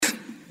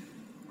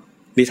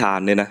นิทาน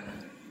เนี่ยนะ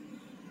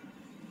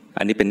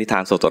อันนี้เป็นนิทา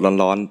นสดๆ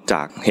ร้อนๆจ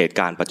ากเหตุ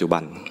การณ์ปัจจุบั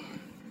น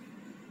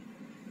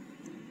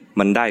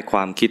มันได้คว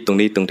ามคิดตรง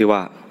นี้ตรงที่ว่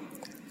า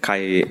ใ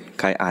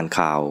ครอ่าน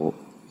ข่าว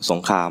สง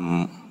ครา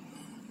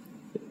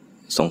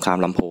ม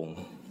ลำโพง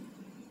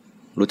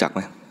รู้จักไหม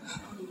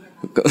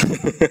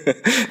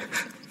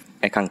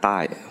ไอ้ข้างใต้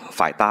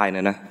ฝ่ายใต้เ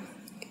นี่ยนะ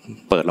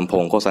เปิดลำโพ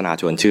งโฆษณา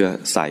ชวนเชื่อ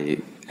ใส่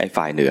ไอ้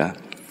ฝ่ายเหนือ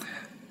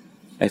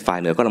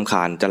ก็รำค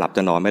าญจะหลับจ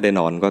ะนอนไม่ได้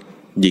นอนก็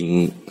ยิง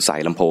ใส่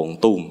ลำโพง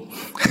ตุ้ม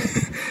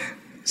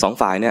สอง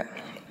ฝ่ายเนี่ย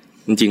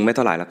จริงๆไม่เ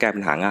ท่าไหร่แล้วแก้ปั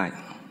ญหาง่าย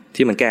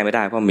ที่มันแก้ไม่ไ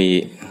ด้เพราะมี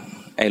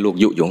ไอ้ลูก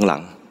ยุอยู่ข้างหลั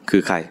งคื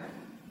อใคร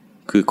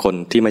คือคน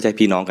ที่ไม่ใช่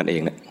พี่น้องกันเอ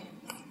งเนี่ย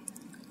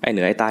ไอ้เห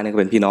นือไอ้ใต้เนี่ยก็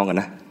เป็นพี่น้องกัน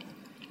นะ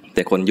แ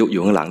ต่คนยุอ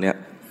ยู่ข้างหลังเนี่ย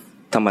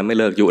ถ้ามันไม่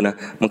เลิกยุนะ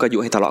มันก็ยุ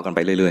ให้ทะเลาะกันไป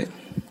เรื่อย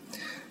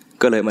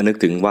ๆก็เลยมานึก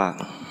ถึงว่า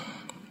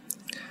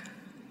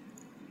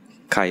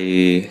ใคร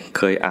เ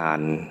คยอ่าน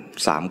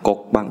สามก๊ก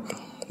บ้าง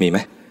มีไหม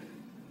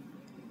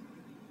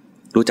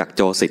รู้จักโ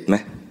จสิทธิ์ไหม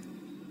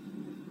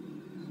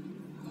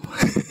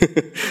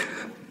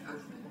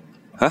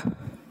ฮะ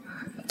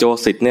โจ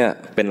สิทธิ์เนี่ย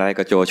เป็นอะไร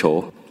กับโจโฉ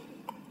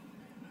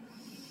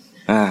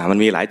มัน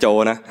มีหลายโจ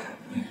นะ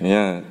เนี่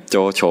ยโจ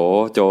โฉ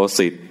โจ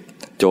สิทธิ์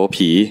โจ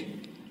ผี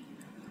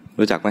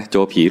รู้จักไหมโจ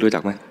ผีรู้จั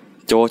กไหม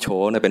โจโฉ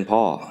เนี่ยเป็นพ่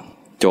อ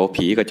โจ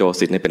ผีกับโจ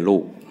สิทธิ์เนี่ยเป็นลู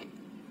ก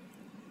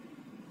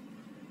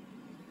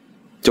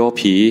โจ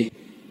ผี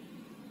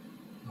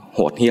โห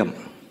ดเหี้ยม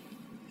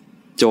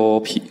โจ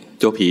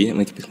ผีเ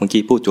มื่อ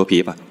กี้พูดโจผี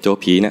ป่ะโจ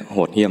ผีเนี่ยโห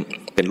ดเหี้ยม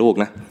เป็นลูก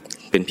นะ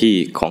เป็นพี่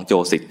ของโจ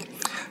สิทธิ์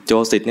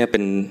เนี่ยเ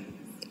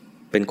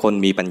ป็นคน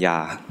มีปัญญา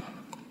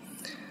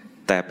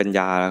แต่ปัญญ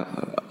า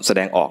แสด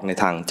งออกใน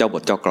ทางเจ้าบ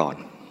ทเจ้ากลอน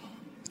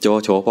โจ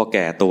โฉพอแ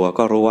ก่ตัว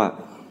ก็รู้ว่า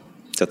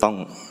จะต้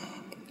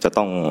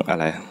องอะ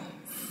ไร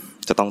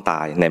จะต้องต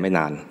ายในไม่น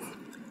าน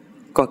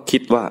ก็คิ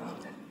ดว่า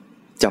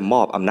จะม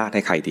อบอำนาจใ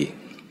ห้ใครดี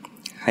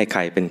ให้ใค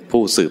รเป็น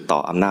ผู้สืบต่อ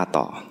อำนาจ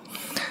ต่อ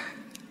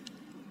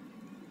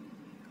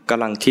ก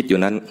ำลังคิดอยู่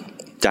นั้น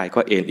ใจก็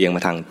เอียงม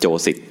าทางโจ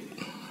สิท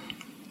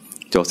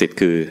ธิ์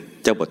คือ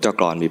เจ้าบทเจ้า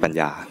กลอนมีปัญ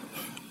ญา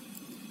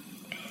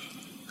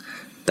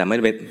แต่ไ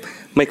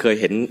ม่เคย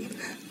เห็น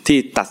ที่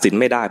ตัดสิน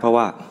ไม่ได้เพราะ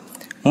ว่า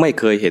ไม่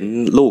เคยเห็น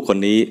ลูกคน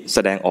นี้แส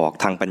ดงออก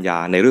ทางปัญญา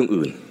ในเรื่อง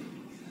อื่น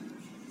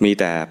มี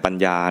แต่ปัญ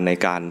ญาใน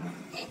การ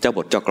เจ้าบ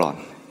ทเจ้ากลอน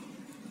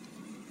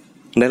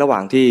ในระหว่า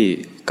งที่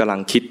กำลั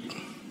งคิด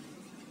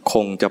ค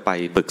งจะไป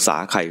ปรึกษา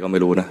ใครก็ไม่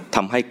รู้นะท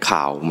ำให้ข่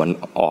าวมัน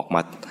ออกม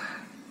า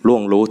ล่ว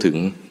งรู้ถึง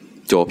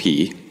โจ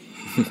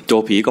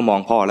ผีก็มอง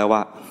พ่อแล้วว่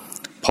า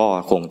พ่อ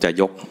คงจะ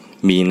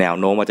มีแนว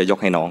โน้มว่าจะยก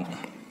ให้น้อง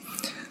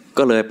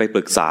ก็เลยไปป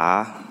รึกษา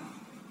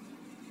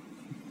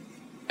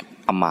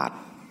อำมาตย์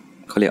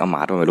เขาเรียกอำม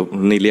าตย์ว่าไม่รู้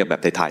นี่เรียกแบ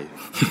บไทย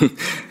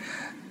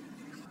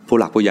ๆผู้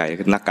หลักผู้ใหญ่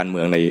นักการเมื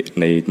อง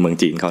ในเมือง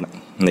จีนเขานะ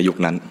ในยุค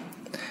นั้น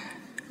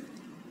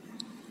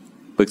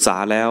ปรึกษา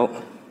แล้ว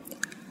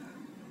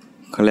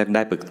เขาเรียก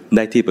ไ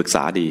ด้ที่ปรึกษ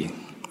าดี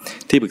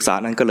ที่ปรึกษา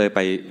นั้นก็เลยไ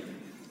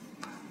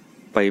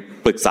ป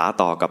ปรึกษา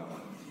ต่อกับ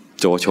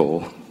โจโฉ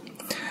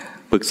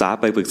ปรึก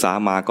ษา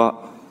มาก็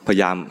พย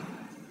ายาม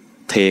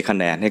เทคะ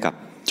แนนให้กับ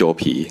โจ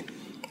ผี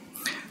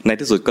ใน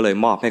ที่สุดก็เลย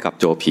มอบให้กับ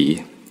โจผี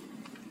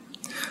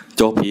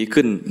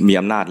ขึ้นมี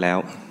อำนาจแล้ว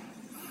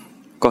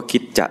ก็คิ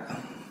ดจะ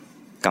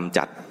กำ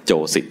จัดโจ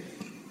สิทธิ์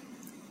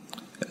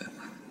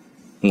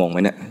งงไหม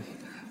เนี่ย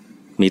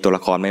มีตัวล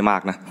ะครไม่มา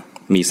กนะ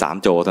มี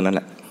3โจเท่านั้นแห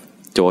ละ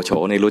โจโฉ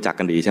นี่รู้จัก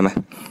กันดีใช่ไหม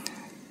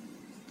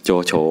โจ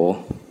โฉ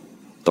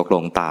ตกล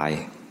งตาย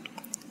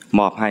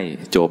มอบให้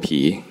โจผี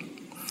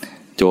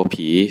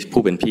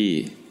ผู้เป็นพี่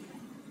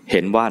เห็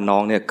นว่าน้อ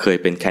งเนี่ยเคย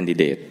เป็นแคนดิ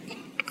เดต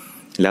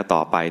แล้วต่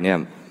อไปเนี่ย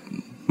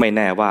ไม่แ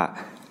น่ว่า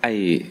ไอ้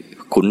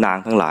ขุนนาง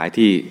ทั้งหลาย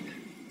ที่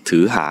ถื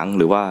อหาง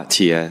หรือว่าเ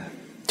ชียร์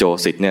โจ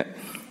สิทธิ์เนี่ย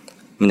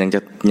มันยัง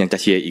จะ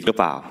เชียร์อีกหรือเ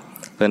ปล่า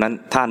เพราะฉะนั้น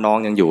ถ้าน้อง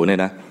ยังอยู่เนี่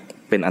ยนะ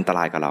เป็นอันตร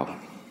ายกับเรา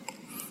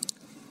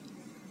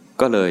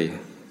ก็เลย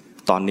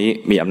ตอนนี้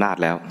มีอำนาจ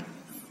แล้ว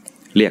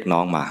เรียกน้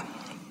องมา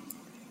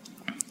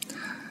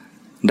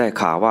ได้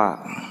ข่าวว่า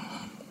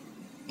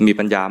มี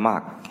ปัญญามา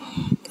ก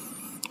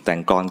แต่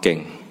งกลอนเก่ง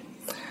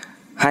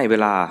ให้เว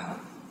ลา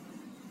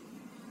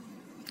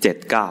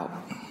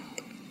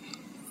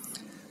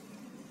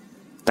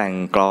7-9แต่ง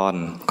กลอน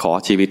ขอ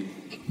ชีวิต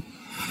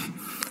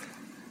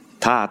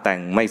ถ้าแต่ง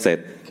ไม่เสร็จ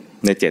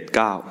ใน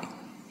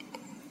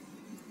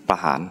7-9ประ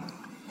หาร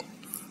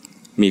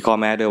มีข้อ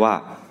แม้ด้วยว่า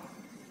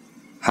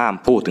ห้าม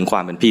พูดถึงควา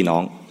มเป็นพี่น้อ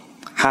ง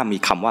ห้ามมี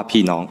คำว่า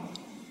พี่น้อง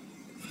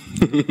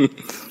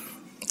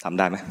ทำ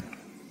ได้ไหม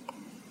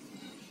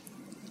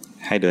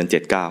ให้เดิน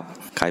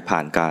7-9ใครผ่า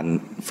นการ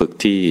ฝึก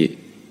ที่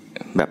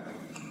แบบ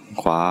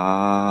ขวา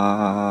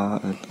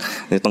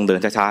ต้องเดิน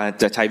ช้า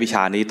ๆจะใช้วิช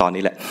านี้ตอน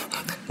นี้แหละ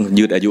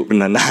ยืดอายุเป็น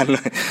นานๆเล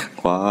ย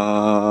ขวา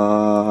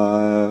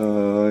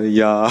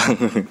ยาง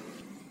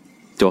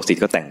โจสิท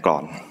ธิ์ก็แต่งกลอ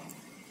น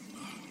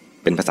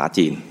เป็นภาษา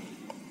จีน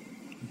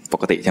ป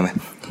กติใช่ไหม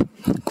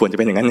ควรจะเ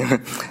ป็นอย่างนั้น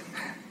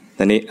แ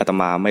ต่นี้อาต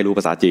มาไม่รู้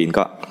ภาษาจีน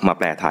ก็มาแ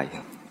ปลไทย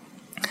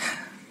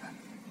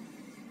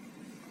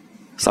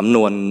สำน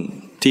วน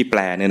ที่แปล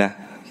เนี่ยนะ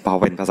พอ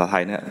เป็นภาษาไท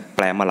ยเนี่ยแป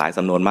ลมาหลายส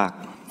ำนวนมาก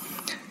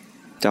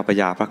เจ้าพระ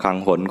ยาพระคลัง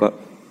หนก็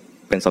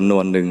เป็นสำน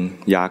วนหนึ่ง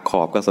ยาข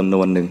อบก็สำน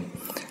วนหนึ่ง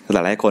หล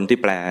ายๆคนที่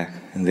แปล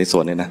ในส่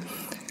วนนี้นะ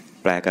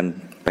แปลกัน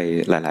ไป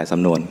หลายๆส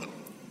ำนวน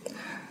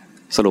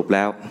สรุปแ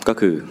ล้วก็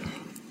คือ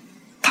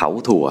เถา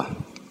ถั่ว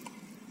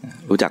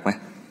รู้จักไหม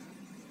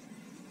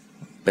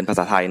เป็นภาษ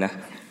าไทยนะ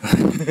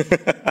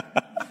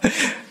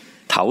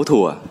เถา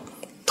ถั่ว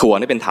ถั่ว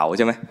นี่เป็นเถาใ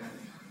ช่ไหม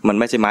มัน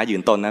ไม่ใช่ไม้ยื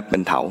นต้นนะเป็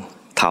นเถา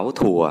เถา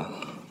ถั่ว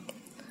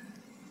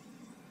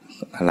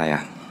อะไรอ่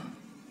ะ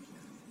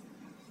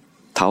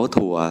เถา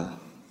ถั่ว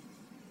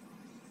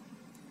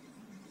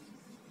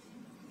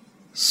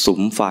สุ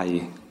มไฟ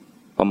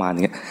ประมาณ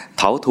นี้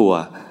เถาถั่ว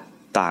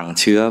ต่าง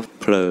เชื้อ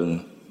เพลิง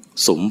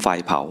สุมไฟ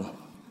เผา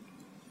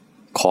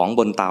ของบ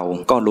นเตา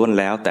ก็ล้วน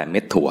แล้วแต่เม็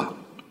ดถั่ว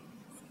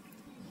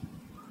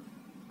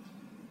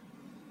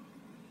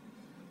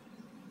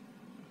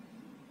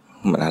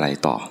มันอะไร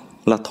ต่อ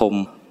ระทม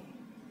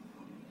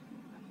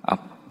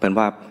เป็น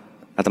ว่า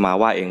อาตมา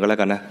ว่าเองก็แล้ว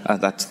กันนะ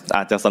อ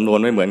าจจะสำนวน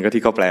ไม่เหมือนกับ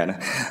ที่เขาแปลนะ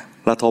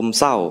ระทม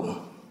เศร้า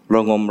ร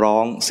ะงมร้อ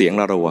งเสียง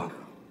ระรัว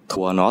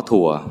ถั่วหนอ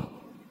ถั่ว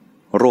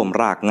ร่วม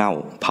รากเง่า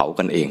เผา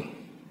กันเอง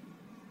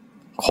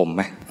คมไห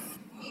ม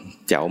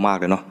แจ๋วมาก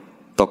เลยเนาะ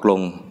ตกลง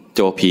โจ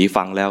ผี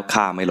ฟังแล้ว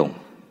ฆ่าไม่ลง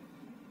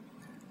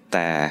แ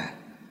ต่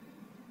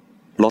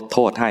ลดโท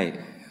ษให้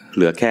เห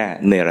ลือแค่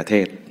เนรเท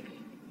ศ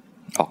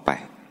ออกไป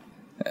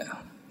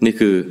นี่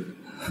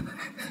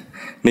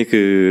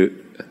คือ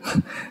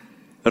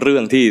เรื่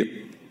องที่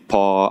พ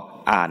อ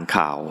อ่าน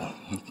ข่าว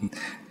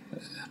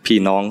พี่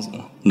น้อง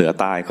เหนือ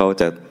ใต้เขา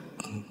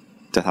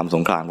จะทำส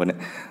งครามกันเนี่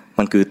ย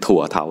มันคือถั่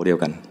วเถาเดียว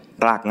กัน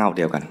รากเหง้าเ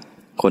ดียวกัน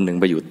คนหนึ่ง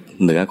ไปอยู่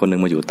เหนือคนหนึ่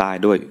งมาอยู่ใต้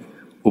ด้วย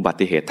อุบั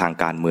ติเหตุทาง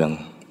การเมือง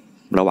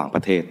ระหว่างป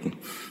ระเทศ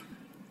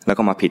แล้ว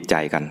ก็มาผิดใจ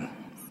กัน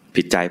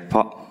ผิดใจเพร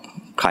าะ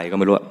ใครก็ไ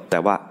ม่รู้แต่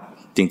ว่า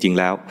จริงๆ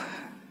แล้ว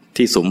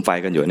ที่สุมไฟ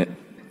กันอยู่เนี่ย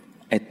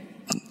ไอ้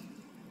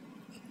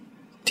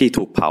ที่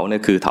ถูกเผาเนี่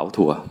ยคือเถา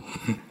ถั่ว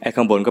ไอ้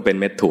ข้างบนก็เป็น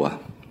เม็ดถั่ว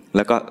แ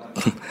ล้วก็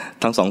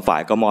ทั้งสองฝ่า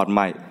ยก็มอดไห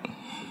ม้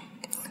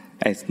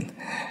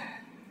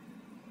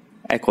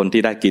ไอ้คน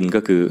ที่ได้กินก็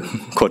คือ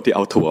คนที่เอ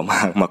าถั่ว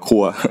มาคั่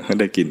ว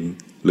ได้กิน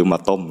หรือมา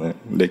ต้ม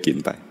ได้กิน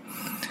ไป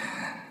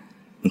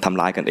มันทำ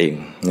ร้ายกันเอง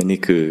นี่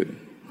คือ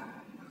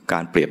กา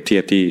รเปรียบเทีย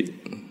บที่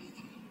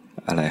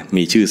อะไร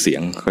มีชื่อเสีย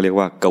งเขาเรียก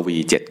ว่ากวี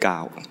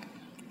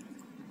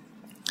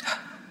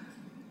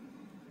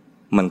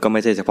79มันก็ไ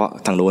ม่ใช่เฉพาะ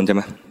ทางโน้นใช่ไห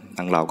มท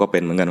างเราก็เป็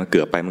นเหมือนกันเ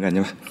กือบไปเหมือนกันใ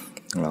ช่ไหม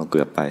เราเ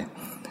กือบไป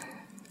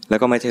แล้ว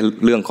ก็ไม่ใช่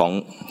เรื่องของ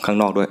ข้าง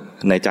นอกด้วย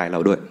ในใจเรา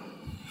ด้วย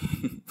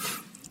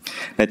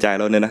ในใจ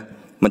เราเนี่ยนะ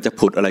มันจะ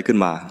ผุดอะไรขึ้น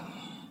มา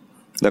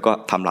แล้วก็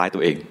ทำร้ายตั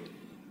วเอง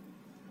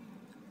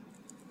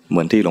เห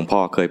มือนที่หลวงพ่อ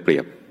เคยเปรี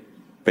ยบ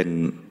เป็น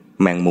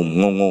แมงมุม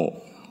โง่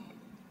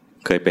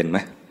ๆเคยเป็นไหม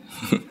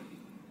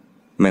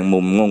แมงมุ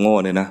มโง่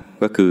ๆเนี่ยนะ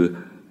ก็คือ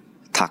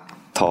ถัก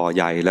ทอ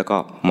ใยแล้วก็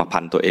มาพั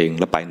นตัวเอง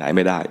แล้วไปไหนไ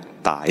ม่ได้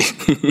ตาย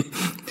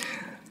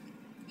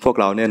พวก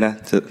เราเนี่ยนะ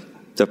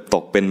จะต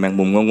กเป็นแมง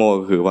มุมโง่ๆ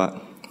ก็คือว่า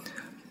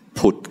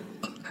ผุด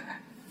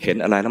เห็น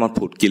อะไรแล้วมัน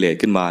ผุดกิเลส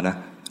ขึ้นมานะ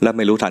แล้วไ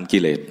ม่รู้ทันกิ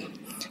เล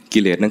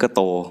สนั้นก็โ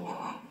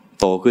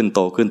ตขึ้น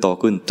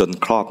จน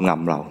ครอบง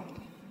ำเรา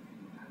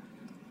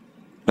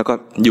แล้วก็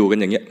อยู่กัน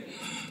อย่างเงี้ย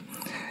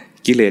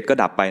กิเลสก็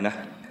ดับไปนะ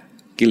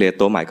กิเลส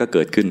ตัวใหม่ก็เ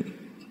กิดขึ้น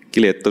กิ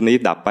เลสตัวนี้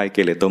ดับไป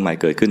กิเลสตัวใหม่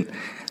เกิดขึ้น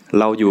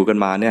เราอยู่กัน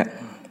มาเนี่ย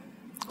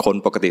คน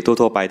ปกติ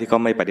ทั่วๆไปที่เขา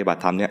ไม่ปฏิบั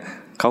ติธรรมเนี่ย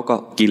เขาก็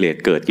กิเลส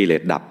เกิดกิเล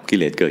สดับกิ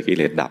เลสเกิดกิเ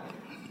ลสดับ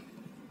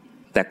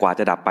แต่กว่าจ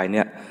ะดับไปเ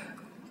นี่ย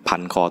พั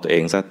นคอตัวเอ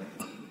งซะ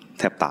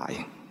แทบตาย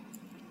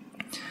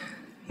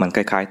มันค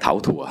ล้ายๆเถา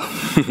ถั่ว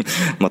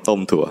มาต้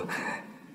มถั่ว